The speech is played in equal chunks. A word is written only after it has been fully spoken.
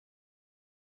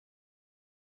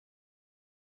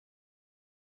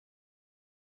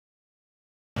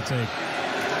Take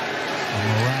a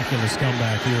miraculous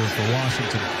comeback here for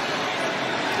Washington.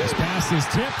 This pass is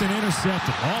tipped and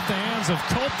intercepted off the hands of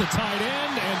Cope, the tight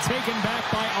end, and taken back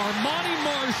by Armani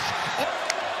Marsh.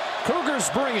 Cougars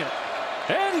bring it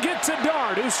and get to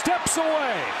Dart, who steps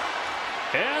away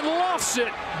and lofts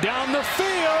it down the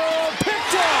field.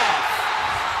 Picked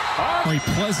off. Very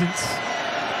pleasant.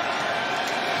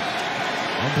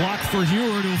 A block for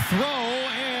Heward, who'll throw,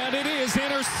 and it is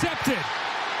intercepted.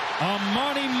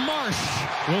 Armani Marsh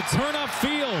will turn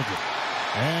upfield.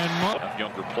 And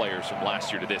younger players from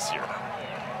last year to this year.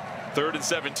 3rd and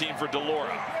 17 for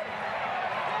Delora.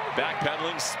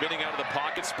 Backpedaling, spinning out of the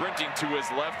pocket, sprinting to his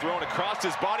left, thrown across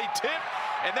his body, tip,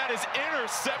 and that is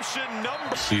interception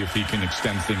number. See if he can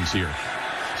extend things here.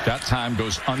 That time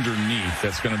goes underneath.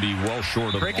 That's going to be well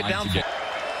short of break it down.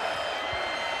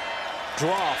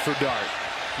 Draw for Dart.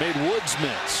 Made Woods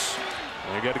miss.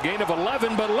 They got a gain of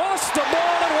 11, but lost the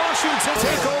ball, and Washington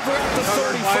take over at the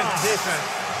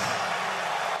 35.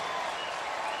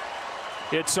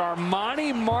 It's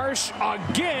Armani Marsh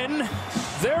again,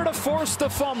 there to force the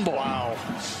fumble. Wow.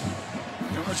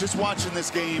 I was just watching this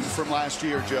game from last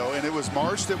year, Joe, and it was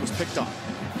Marsh that was picked on.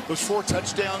 Those 4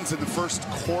 touchdowns in the first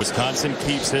quarter. Wisconsin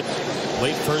keeps it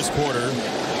late first quarter.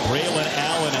 Braylon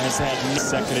Allen has had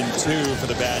 2nd and 2 for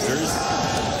the Badgers.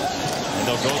 And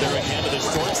they'll go there again to the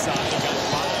short side. They got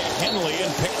by Henley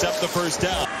and picked up the first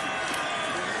down.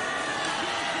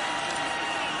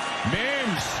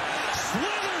 Mims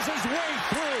slithers his way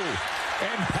through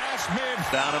and past mid.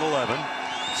 Down at 11.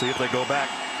 See if they go back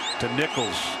to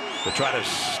Nichols to try to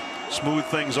smooth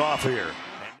things off here.